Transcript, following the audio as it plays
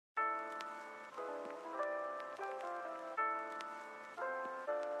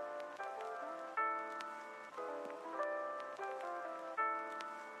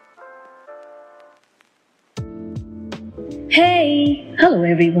Hey! Hello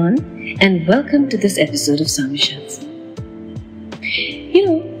everyone and welcome to this episode of Samishats.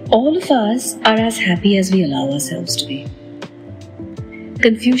 All of us are as happy as we allow ourselves to be.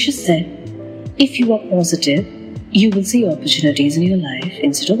 Confucius said, if you are positive, you will see opportunities in your life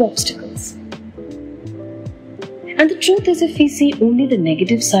instead of obstacles. And the truth is, if we see only the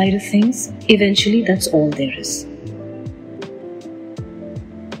negative side of things, eventually that's all there is.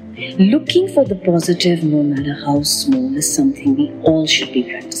 Looking for the positive, no matter how small, is something we all should be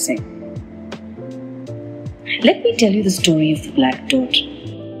practicing. Let me tell you the story of the black dot.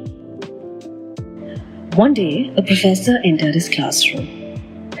 One day, a professor entered his classroom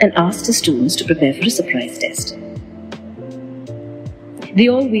and asked his students to prepare for a surprise test. They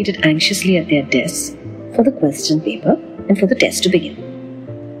all waited anxiously at their desks for the question paper and for the test to begin.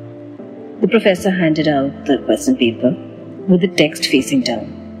 The professor handed out the question paper with the text facing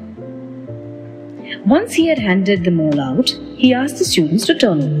down. Once he had handed them all out, he asked the students to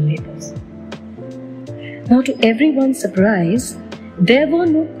turn over the papers. Now, to everyone's surprise, there were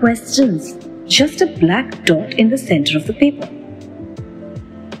no questions, just a black dot in the center of the paper.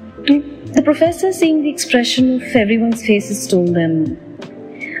 The professor, seeing the expression of everyone's faces, told them,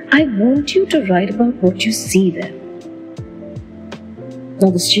 I want you to write about what you see there.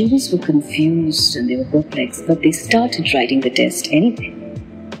 Now, the students were confused and they were perplexed, but they started writing the test anyway.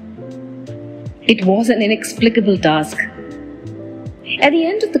 It was an inexplicable task. At the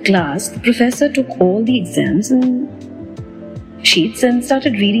end of the class, the professor took all the exams and sheets and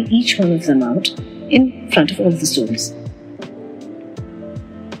started reading each one of them out in front of all the students.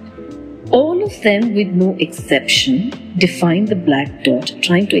 All of them, with no exception, defined the black dot,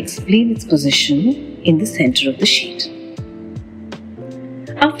 trying to explain its position in the center of the sheet.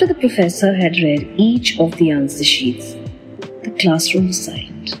 After the professor had read each of the answer sheets, the classroom was silent.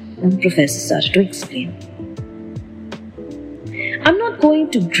 And the professor started to explain. I'm not going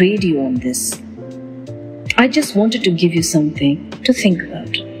to grade you on this. I just wanted to give you something to think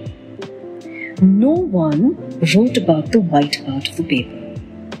about. No one wrote about the white part of the paper.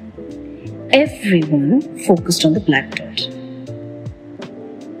 Everyone focused on the black dot.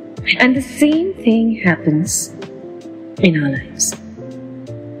 And the same thing happens in our lives.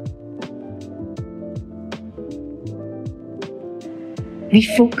 We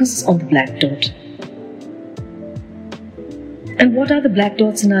focus on the black dot. And what are the black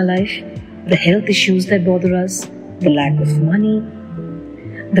dots in our life? The health issues that bother us, the lack of money,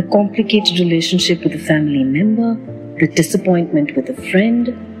 the complicated relationship with a family member, the disappointment with a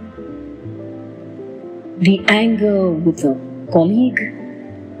friend, the anger with a colleague,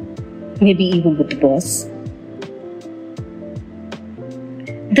 maybe even with the boss.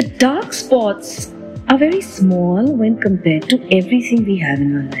 The dark spots are very small when compared to everything we have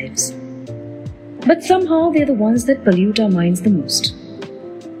in our lives. But somehow they're the ones that pollute our minds the most.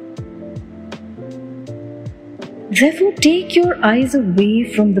 Therefore, take your eyes away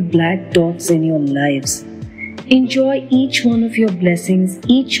from the black dots in your lives. Enjoy each one of your blessings,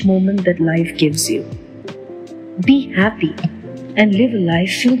 each moment that life gives you. Be happy and live a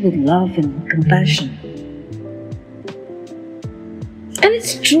life filled with love and compassion. And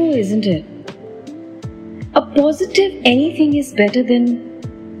it's true, isn't it? A positive anything is better than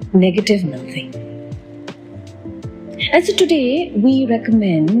negative nothing. And so today we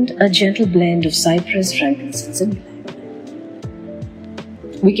recommend a gentle blend of cypress, frankincense and black.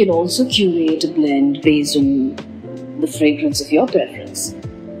 We can also curate a blend based on the fragrance of your preference.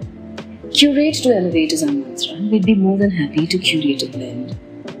 Curate to elevate is our mantra. We'd be more than happy to curate a blend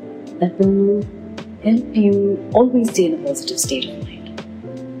that will help you always stay in a positive state of mind.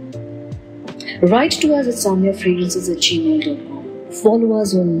 Write to us at samyafragrances@gmail.com. Follow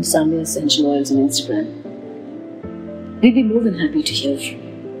us on Samya Essential Oils on Instagram. We'd be more than happy to hear from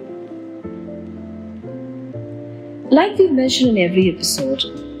you. Like we've mentioned in every episode,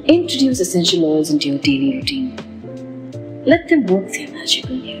 introduce essential oils into your daily routine. Let them work their magic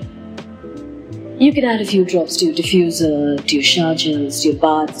on you. You can add a few drops to your diffuser, to your shower gels, to your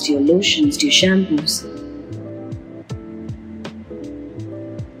baths, to your lotions, to your shampoos.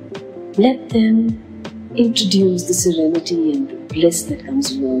 Let them introduce the serenity and bliss that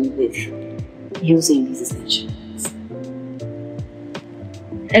comes along with using these essential oils.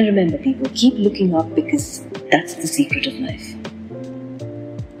 And remember, people, keep looking up because that's the secret of life.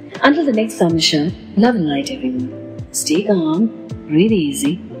 Until the next Samisha, love and light, everyone. Stay calm, breathe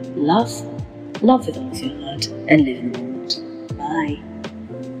easy, love with all of your heart, and live in the moment.